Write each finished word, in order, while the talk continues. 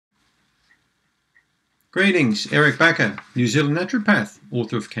Greetings, Eric Baker, New Zealand naturopath,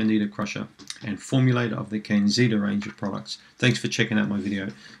 author of Candida Crusher and formulator of the CanXida range of products. Thanks for checking out my video.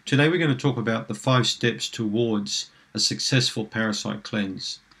 Today we're going to talk about the 5 steps towards a successful parasite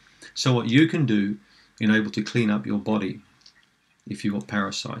cleanse. So what you can do in able to clean up your body if you've got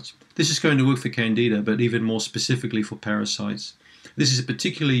parasites. This is going to work for Candida, but even more specifically for parasites. This is a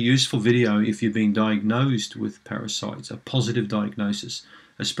particularly useful video if you've been diagnosed with parasites, a positive diagnosis,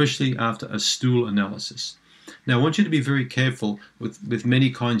 especially after a stool analysis. Now I want you to be very careful with many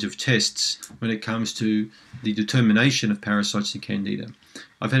kinds of tests when it comes to the determination of parasites in Candida.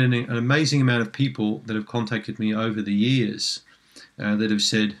 I've had an amazing amount of people that have contacted me over the years that have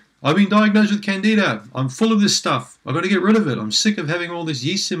said, I've been diagnosed with Candida, I'm full of this stuff, I've got to get rid of it, I'm sick of having all this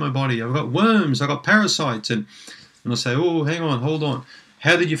yeast in my body, I've got worms, I've got parasites, and I say, oh, hang on, hold on,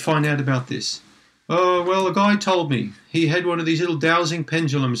 how did you find out about this? Oh, well, a guy told me. He had one of these little dowsing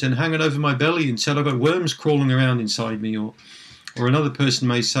pendulums and hung it over my belly and said I've got worms crawling around inside me. Or another person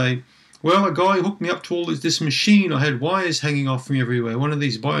may say, well, a guy hooked me up to all this machine. I had wires hanging off me everywhere, one of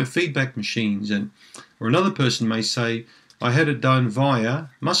these biofeedback machines. Or another person may say, I had it done via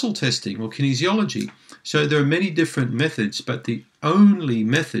muscle testing or kinesiology. So there are many different methods, but the only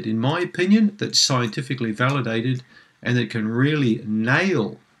method, in my opinion, that's scientifically validated and that can really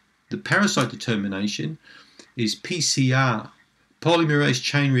nail the parasite determination is PCR, polymerase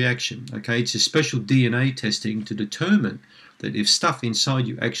chain reaction. Okay, it's a special DNA testing to determine that if stuff inside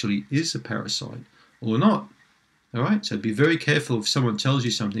you actually is a parasite or not. All right, so be very careful if someone tells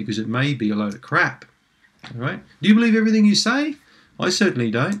you something because it may be a load of crap. All right, do you believe everything you say? I certainly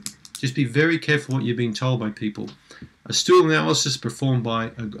don't. Just be very careful what you're being told by people. A stool analysis performed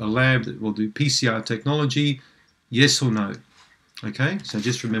by a lab that will do PCR technology, yes or no. Okay, so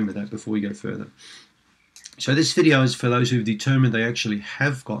just remember that before we go further. So this video is for those who've determined they actually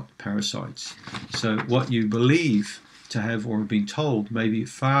have got parasites. So what you believe to have or have been told may be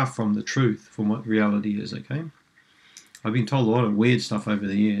far from the truth from what reality is, okay? I've been told a lot of weird stuff over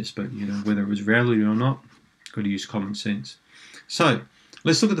the years, but you know, whether it was reality or not, got to use common sense. So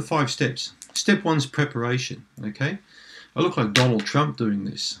let's look at the 5 steps. Step 1 is preparation, okay? I look like Donald Trump doing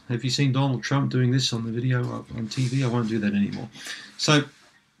this. Have you seen Donald Trump doing this on the video on TV? I won't do that anymore. So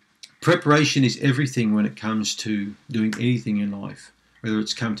preparation is everything when it comes to doing anything in life. Whether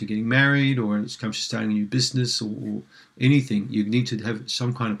it's come to getting married or it's come to starting a new business or anything, you need to have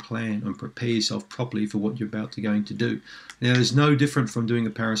some kind of plan and prepare yourself properly for what you're about to going to do. Now, there's no different from doing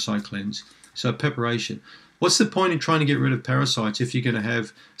a parasite cleanse. So preparation. What's the point in trying to get rid of parasites if you're going to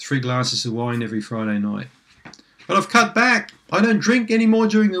have 3 glasses of wine every Friday night? But I've cut back. I don't drink anymore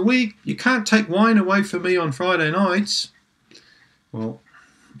during the week. You can't take wine away from me on Friday nights. Well,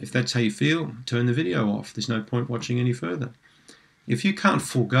 if that's how you feel, turn the video off. There's no point watching any further. If you can't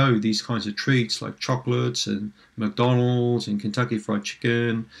forego these kinds of treats like chocolates and McDonald's and Kentucky Fried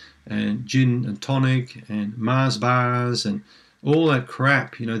Chicken and gin and tonic and Mars bars and all that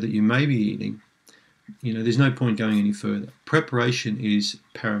crap, you know, that you may be eating, you know, there's no point going any further. Preparation is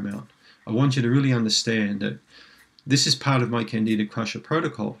paramount. I want you to really understand that this is part of my Candida Crusher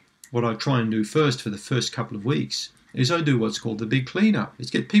protocol. What I try and do first for the first couple of weeks is I do what's called the big cleanup. It's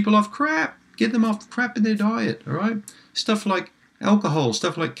get people off crap. Get them off crap in their diet, all right? Stuff like alcohol,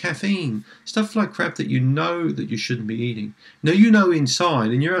 stuff like caffeine, stuff like crap that you know that you shouldn't be eating. Now, you know inside,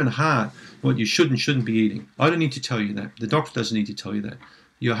 in your own heart, what you should and shouldn't be eating. I don't need to tell you that. The doctor doesn't need to tell you that.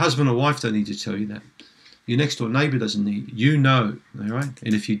 Your husband or wife don't need to tell you that. Your next door neighbor doesn't need. You know, all right?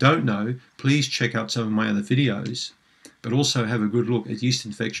 And if you don't know, please check out some of my other videos, but also have a good look at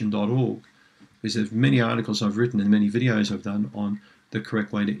yeastinfection.org, because there's many articles I've written and many videos I've done on the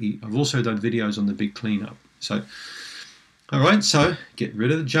correct way to eat. I've also done videos on the big cleanup. So, all right, so get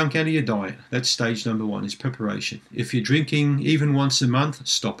rid of the junk out of your diet. That's stage number 1, is preparation. If you're drinking even once a month,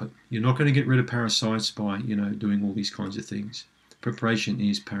 stop it. You're not going to get rid of parasites by, you know, doing all these kinds of things. Preparation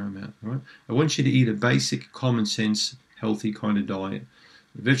is paramount, right? I want you to eat a basic, common sense, healthy kind of diet.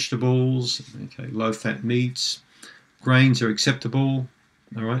 Vegetables, okay, low-fat meats, grains are acceptable.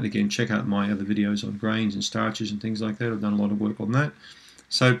 All right, again, check out my other videos on grains and starches and things like that. I've done a lot of work on that.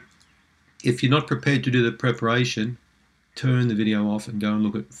 So if you're not prepared to do the preparation, turn the video off and go and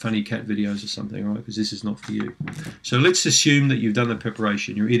look at funny cat videos or something, all right? Because this is not for you. So let's assume that you've done the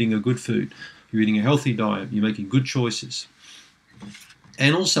preparation. You're eating a good food. You're eating a healthy diet. You're making good choices.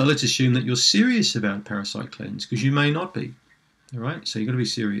 And also, let's assume that you're serious about a parasite cleanse, because you may not be. All right, so you've got to be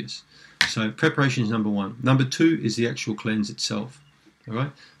serious. So preparation is number 1. Number 2 is the actual cleanse itself. All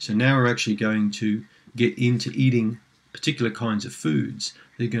right, so now we're actually going to get into eating particular kinds of foods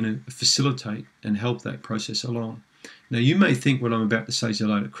that are going to facilitate and help that process along. Now, you may think what I'm about to say is a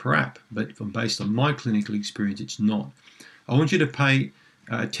load of crap, but based on my clinical experience, it's not. I want you to pay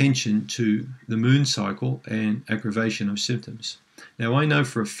attention to the moon cycle and aggravation of symptoms. Now, I know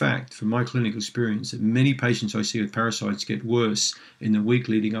for a fact, from my clinical experience, that many patients I see with parasites get worse in the week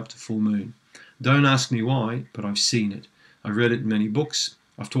leading up to full moon. Don't ask me why, but I've seen it. I've read it in many books.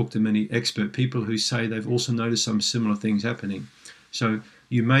 I've talked to many expert people who say they've also noticed some similar things happening. So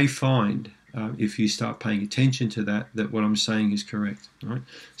you may find, if you start paying attention to that what I'm saying is correct. Right?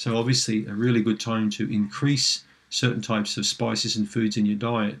 So obviously a really good time to increase certain types of spices and foods in your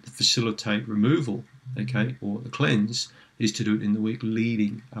diet to facilitate removal, okay, or the cleanse, is to do it in the week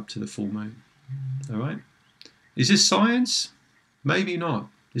leading up to the full moon. All right? Is this science? Maybe not.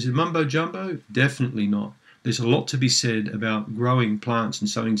 Is it mumbo jumbo? Definitely not. There's a lot to be said about growing plants and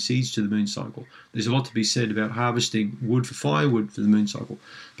sowing seeds to the moon cycle. There's a lot to be said about harvesting wood for firewood for the moon cycle.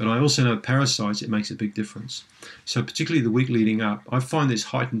 But I also know parasites, it makes a big difference. So particularly the week leading up, I find there's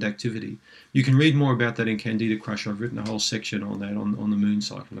heightened activity. You can read more about that in Candida Crusher. I've written a whole section on that, on the moon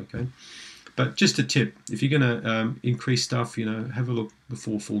cycle, okay? But just a tip, if you're going to increase stuff, have a look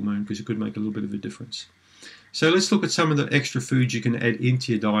before full moon, because it could make a little bit of a difference. So let's look at some of the extra foods you can add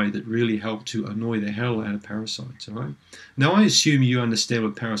into your diet that really help to annoy the hell out of parasites, all right? Now, I assume you understand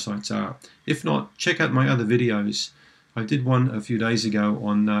what parasites are. If not, check out my other videos. I did one a few days ago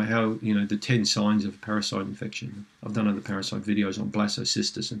on how, the 10 signs of parasite infection. I've done other parasite videos on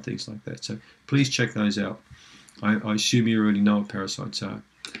blastocystis and things like that. So please check those out. I assume you already know what parasites are.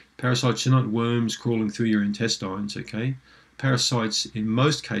 Parasites are not worms crawling through your intestines, okay? Parasites, in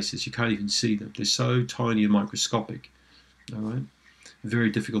most cases, you can't even see them. They're so tiny and microscopic, all right? Very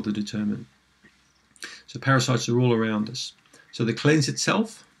difficult to determine. So parasites are all around us. So the cleanse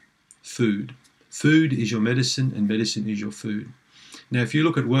itself, food. Food is your medicine, and medicine is your food. Now, if you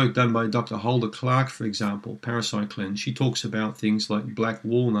look at work done by Dr. Hulda Clark, for example, parasite cleanse, she talks about things like black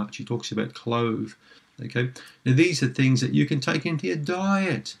walnut. She talks about clove, okay? Now, these are things that you can take into your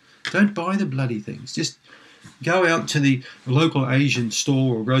diet. Don't buy the bloody things. Just go out to the local Asian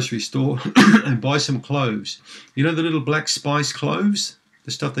store or grocery store and buy some cloves. You know the little black spice cloves?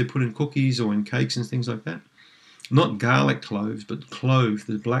 The stuff they put in cookies or in cakes and things like that? Not garlic cloves, but clove,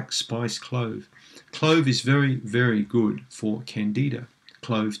 the black spice clove. Clove is very, very good for Candida,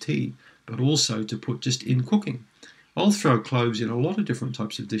 clove tea, but also to put just in cooking. I'll throw cloves in a lot of different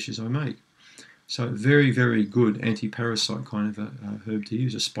types of dishes I make. So very, very good anti-parasite kind of a herb to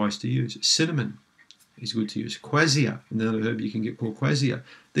use, a spice to use. Cinnamon is good to use. Quassia, another herb you can get called quassia.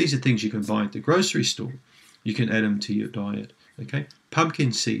 These are things you can buy at the grocery store. You can add them to your diet. Okay,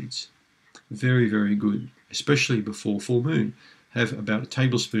 pumpkin seeds, very, very good, especially before full moon. Have about a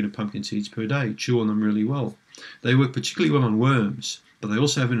tablespoon of pumpkin seeds per day. Chew on them really well. They work particularly well on worms, but they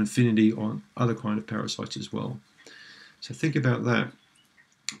also have an affinity on other kind of parasites as well. So think about that.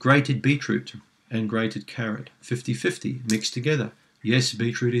 Grated beetroot and grated carrot, 50-50, mixed together. Yes,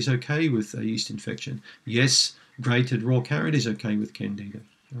 beetroot is okay with a yeast infection. Yes, grated raw carrot is okay with Candida,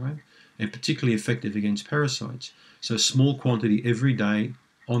 all right? And particularly effective against parasites. So small quantity every day,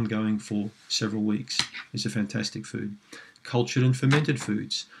 ongoing for several weeks, is a fantastic food. Cultured and fermented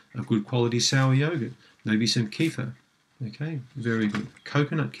foods, a good quality sour yogurt, maybe some kefir, okay, very good.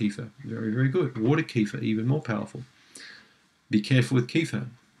 Coconut kefir, very, very good. Water kefir, even more powerful. Be careful with kefir.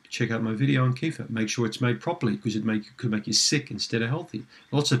 Check out my video on kefir. Make sure it's made properly, because it could make you sick instead of healthy.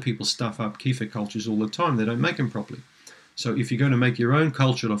 Lots of people stuff up kefir cultures all the time. They don't make them properly. So if you're going to make your own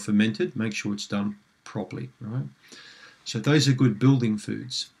cultured or fermented, make sure it's done properly, right? So those are good building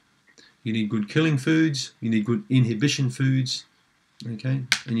foods. You need good killing foods. You need good inhibition foods, okay?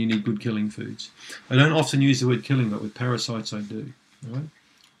 And you need good killing foods. I don't often use the word killing, but with parasites I do, all right?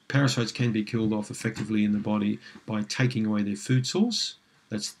 Parasites can be killed off effectively in the body by taking away their food source.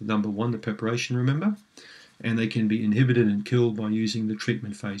 That's the number one, the preparation, remember? And they can be inhibited and killed by using the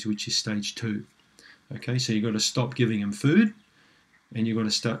treatment phase, which is stage 2. Okay, so you've got to stop giving them food, and you've got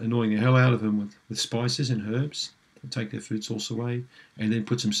to start annoying the hell out of them with spices and herbs to take their food source away, and then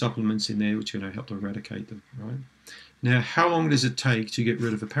put some supplements in there which are going to help to eradicate them, right? Now, how long does it take to get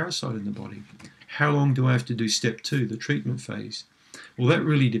rid of a parasite in the body? How long do I have to do step 2, the treatment phase? Well, that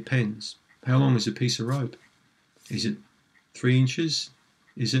really depends. How long is a piece of rope? Is it 3 inches?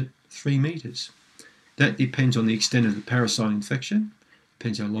 Is it 3 meters? That depends on the extent of the parasite infection,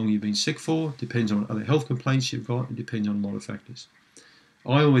 depends how long you've been sick for, depends on other health complaints you've got, it depends on a lot of factors.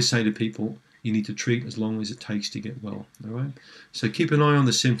 I always say to people, you need to treat as long as it takes to get well, all right? So keep an eye on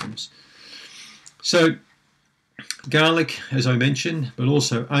the symptoms. So garlic, as I mentioned, but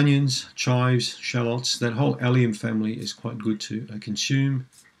also onions, chives, shallots, that whole allium family is quite good to consume,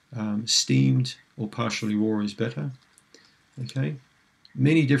 steamed or partially raw is better. Okay,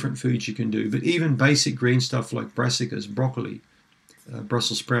 many different foods you can do, but even basic green stuff like brassicas, broccoli,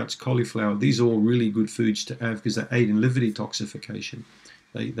 Brussels sprouts, cauliflower, these are all really good foods to have because they aid in liver detoxification.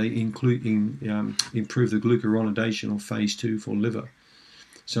 They improve the glucuronidation or phase 2 for liver.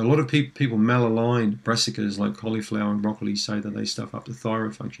 So a lot of people malalign brassicas like cauliflower and broccoli, say that they stuff up the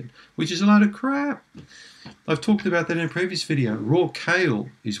thyroid function, which is a load of crap. I've talked about that in a previous video. Raw kale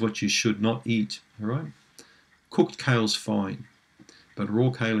is what you should not eat, all right? Cooked kale's fine, but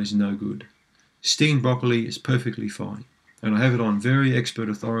raw kale is no good. Steamed broccoli is perfectly fine. And I have it on very expert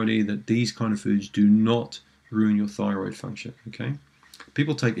authority that these kind of foods do not ruin your thyroid function, okay?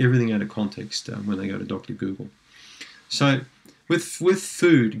 People take everything out of context when they go to Dr. Google. So with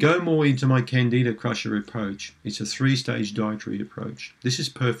food, go more into my Candida Crusher approach. It's a 3-stage dietary approach. This is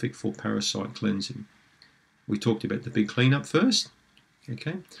perfect for parasite cleansing. We talked about the big cleanup first,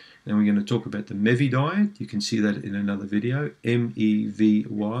 okay? Then we're going to talk about the Mevy diet. You can see that in another video,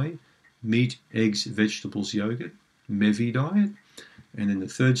 MEVY, meat, eggs, vegetables, yogurt, Mevy diet. And then the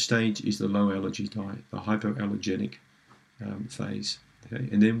third stage is the low allergy diet, the hypoallergenic phase. Okay,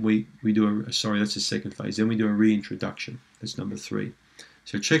 and then we do that's the second phase. Then we do a reintroduction. That's number 3.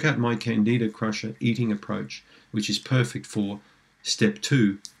 So check out my Candida Crusher eating approach, which is perfect for step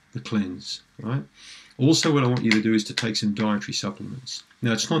 2, the cleanse. Right. Also, what I want you to do is to take some dietary supplements.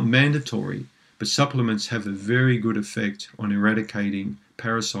 Now, it's not mandatory, but supplements have a very good effect on eradicating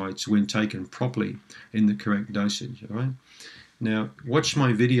parasites when taken properly in the correct dosage. All right. Now, watch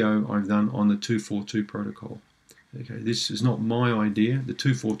my video I've done on the 242 protocol. Okay, this is not my idea. The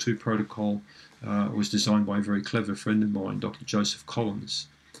 242 protocol was designed by a very clever friend of mine, Dr. Joseph Collins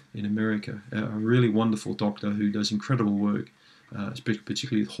in America, a really wonderful doctor who does incredible work,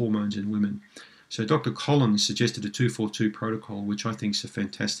 particularly with hormones in women. So Dr. Collins suggested a 242 protocol, which I think is a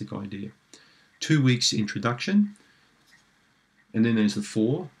fantastic idea. 2 weeks introduction, and then there's the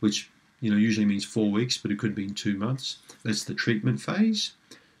 4, which usually means 4 weeks, but it could be in 2 months. That's the treatment phase.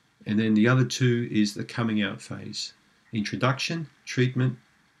 And then the other 2 is the coming out phase. Introduction, treatment,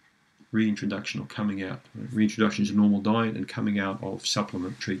 reintroduction or coming out. Reintroduction is a normal diet and coming out of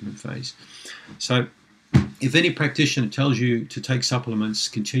supplement treatment phase. So if any practitioner tells you to take supplements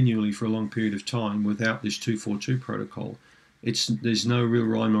continually for a long period of time without this 242 protocol, there's no real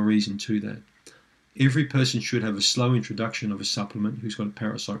rhyme or reason to that. Every person should have a slow introduction of a supplement who's got a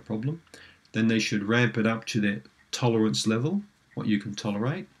parasite problem. Then they should ramp it up to their tolerance level, what you can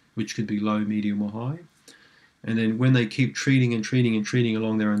tolerate, which could be low, medium, or high. And then when they keep treating and treating and treating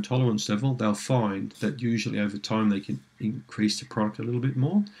along their own tolerance level, they'll find that usually over time they can increase the product a little bit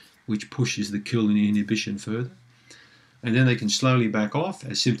more, which pushes the kill and inhibition further. And then they can slowly back off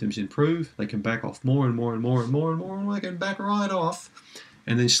as symptoms improve. They can back off more and more and more and more and more, and they can back right off.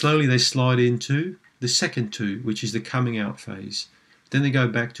 And then slowly they slide into the second 2, which is the coming out phase. Then they go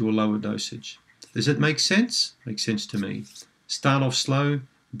back to a lower dosage. Does that make sense? Makes sense to me. Start off slow,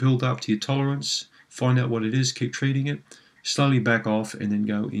 build up to your tolerance, find out what it is, keep treating it, slowly back off, and then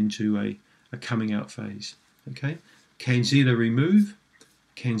go into a coming out phase. Okay? CanXida remove,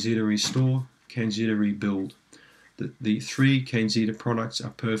 CanXida restore, CanXida rebuild. The 3 CanXida products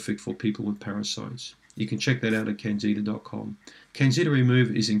are perfect for people with parasites. You can check that out at CanXida.com. CanXida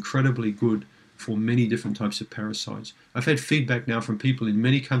remove is incredibly good for many different types of parasites. I've had feedback now from people in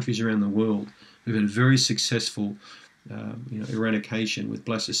many countries around the world who've had very successful eradication with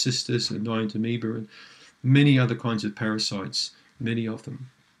blastocystis and dientamoeba and many other kinds of parasites, many of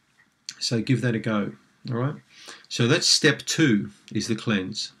them. So give that a go, all right? So that's step 2, is the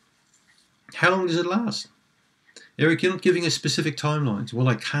cleanse. How long does it last? Eric, you're not giving us specific timelines. Well,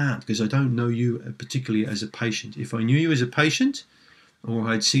 I can't because I don't know you particularly as a patient. If I knew you as a patient or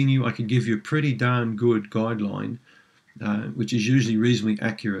I'd seen you, I could give you a pretty darn good guideline, which is usually reasonably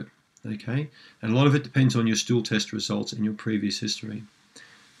accurate. Okay, and a lot of it depends on your stool test results and your previous history.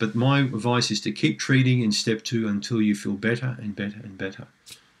 But my advice is to keep treating in step 2 until you feel better and better and better.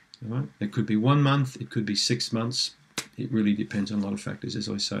 All right? It could be 1 month, it could be 6 months. It really depends on a lot of factors, as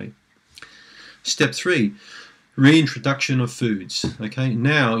I say. Step 3, reintroduction of foods. Okay,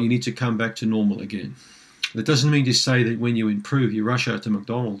 now you need to come back to normal again. That doesn't mean to say that when you improve, you rush out to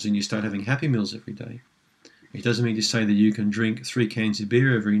McDonald's and you start having Happy Meals every day. It doesn't mean to say that you can drink 3 cans of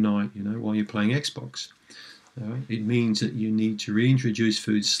beer every night, while you're playing Xbox. All right? It means that you need to reintroduce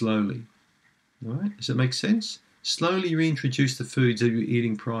foods slowly. All right? Does that make sense? Slowly reintroduce the foods that you were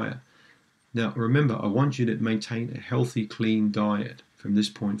eating prior. Now, remember, I want you to maintain a healthy, clean diet from this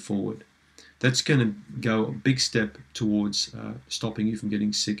point forward. That's going to go a big step towards stopping you from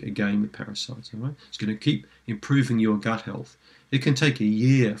getting sick again with parasites. All right? It's going to keep improving your gut health. It can take a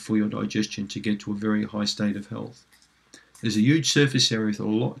year for your digestion to get to a very high state of health. There's a huge surface area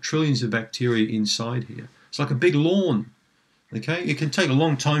with trillions of bacteria inside here. It's like a big lawn. Okay, it can take a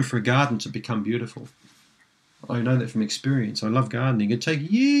long time for a garden to become beautiful. I know that from experience. I love gardening. It takes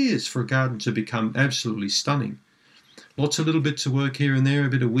years for a garden to become absolutely stunning. Lots of little bits of work here and there, a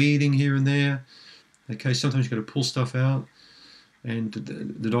bit of weeding here and there. Okay, sometimes you've got to pull stuff out. And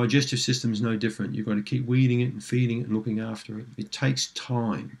the digestive system is no different. You've got to keep weeding it and feeding it and looking after it. It takes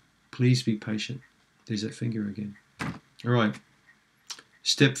time. Please be patient. There's that finger again. All right.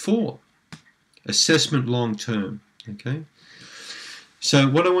 Step 4, assessment long term. Okay. So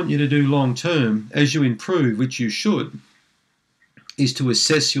what I want you to do long term, as you improve, which you should, is to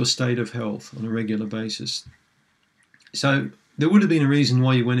assess your state of health on a regular basis. So there would have been a reason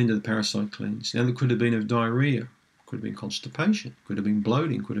why you went into the parasite cleanse. Now there could have been of diarrhea, could have been constipation, could have been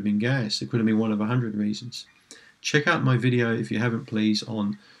bloating, could have been gas. It could have been one of 100 reasons. Check out my video, if you haven't, please,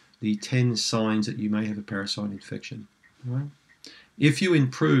 on the 10 signs that you may have a parasite infection. All right? If you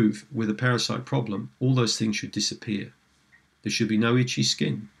improve with a parasite problem, all those things should disappear. There should be no itchy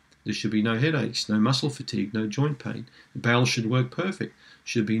skin. There should be no headaches, no muscle fatigue, no joint pain. The bowel should work perfect. There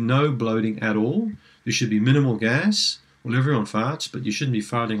should be no bloating at all. There should be minimal gas. Well, everyone farts, but you shouldn't be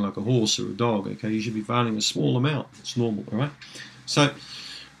farting like a horse or a dog, okay? You should be farting a small amount. It's normal, all right? So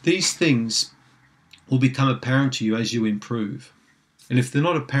these things will become apparent to you as you improve. And if they're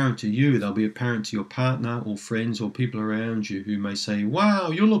not apparent to you, they'll be apparent to your partner or friends or people around you who may say, wow,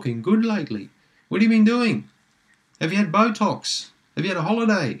 you're looking good lately. What have you been doing? Have you had Botox? Have you had a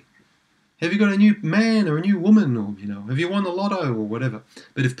holiday? Have you got a new man or a new woman? Or, have you won the lotto or whatever?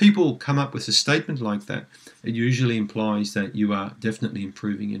 But if people come up with a statement like that, it usually implies that you are definitely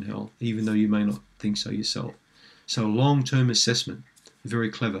improving in health, even though you may not think so yourself. So long-term assessment, very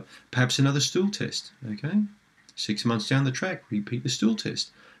clever. Perhaps another stool test, okay? 6 months down the track, repeat the stool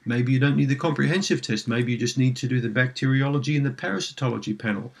test. Maybe you don't need the comprehensive test. Maybe you just need to do the bacteriology and the parasitology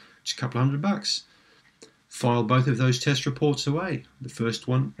panel. It's a couple $100. File both of those test reports away, the first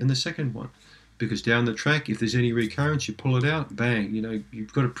one and the second one. Because down the track, if there's any recurrence, you pull it out, bang,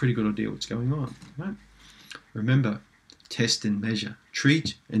 you've got a pretty good idea what's going on. Right? Remember, test and measure.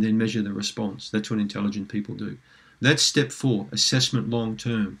 Treat and then measure the response. That's what intelligent people do. That's step 4, assessment long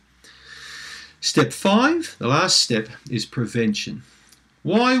term. Step 5, the last step, is prevention.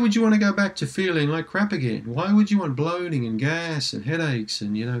 Why would you want to go back to feeling like crap again? Why would you want bloating and gas and headaches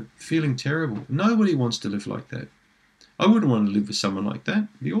and, feeling terrible? Nobody wants to live like that. I wouldn't want to live with someone like that.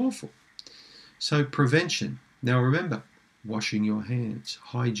 It'd be awful. So prevention. Now remember, washing your hands,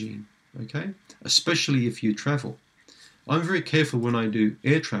 hygiene, okay? Especially if you travel. I'm very careful when I do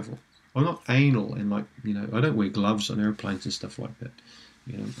air travel. I'm not anal and I don't wear gloves on airplanes and stuff like that.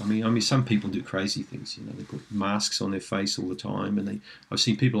 I mean, some people do crazy things. They put masks on their face all the time, and I've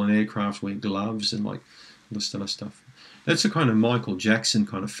seen people on aircraft wear gloves and all this kind of stuff. That's a kind of Michael Jackson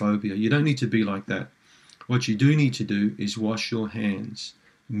kind of phobia. You don't need to be like that. What you do need to do is wash your hands.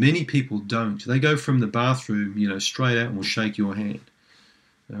 Many people don't. They go from the bathroom, straight out and will shake your hand.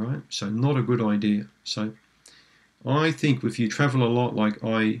 All right, so not a good idea. So I think if you travel a lot, like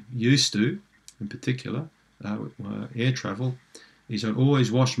I used to, in particular, air travel, is I'd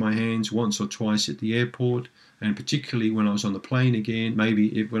always wash my hands once or twice at the airport, and particularly when I was on the plane again.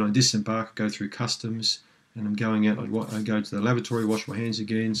 Maybe when I disembark, go through customs, and I'm going out, I'd go to the lavatory, wash my hands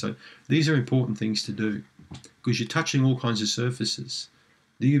again. So these are important things to do, because you're touching all kinds of surfaces.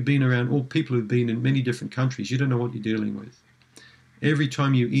 You've been around all people who've been in many different countries. You don't know what you're dealing with. Every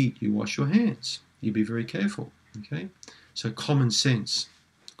time you eat, you wash your hands. You be very careful, okay? So common sense.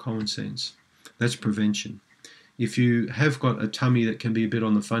 That's prevention. If you have got a tummy that can be a bit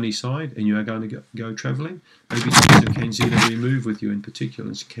on the funny side and you are going to go traveling, maybe take some Candida Remove with you in particular,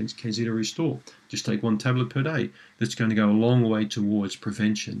 and Candida Restore. Just take 1 tablet per day. That's going to go a long way towards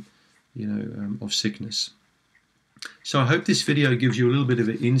prevention, of sickness. So I hope this video gives you a little bit of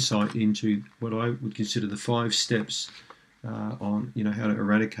an insight into what I would consider the 5 steps on how to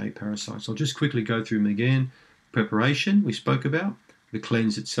eradicate parasites. I'll just quickly go through them again. Preparation, we spoke about. The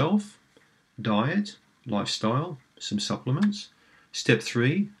cleanse itself. Diet. Lifestyle, some supplements. Step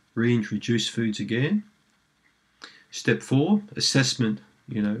 3, reintroduce foods again. Step 4, assessment,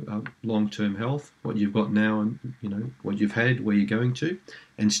 long-term health, what you've got now and, what you've had, where you're going to.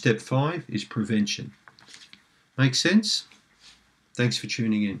 And step 5 is prevention. Make sense? Thanks for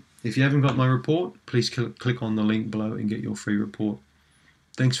tuning in. If you haven't got my report, please click on the link below and get your free report.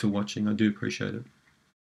 Thanks for watching. I do appreciate it.